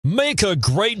Make a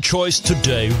great choice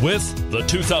today with the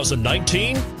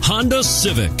 2019 Honda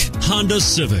Civic. Honda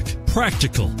Civic.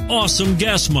 Practical, awesome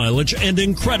gas mileage, and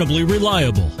incredibly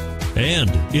reliable. And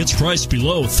it's priced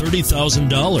below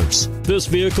 $30,000. This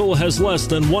vehicle has less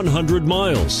than 100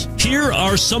 miles. Here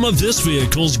are some of this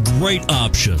vehicle's great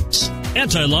options: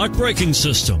 anti-lock braking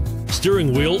system,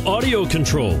 steering wheel audio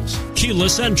controls,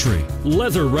 keyless entry,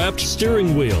 leather-wrapped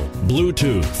steering wheel,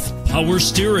 Bluetooth, power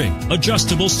steering,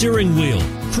 adjustable steering wheel,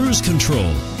 cruise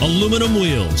control, aluminum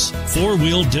wheels,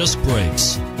 four-wheel disc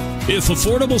brakes. If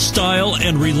affordable style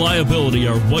and reliability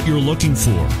are what you're looking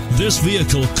for, this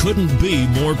vehicle couldn't be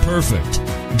more perfect.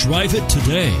 Drive it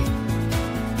today.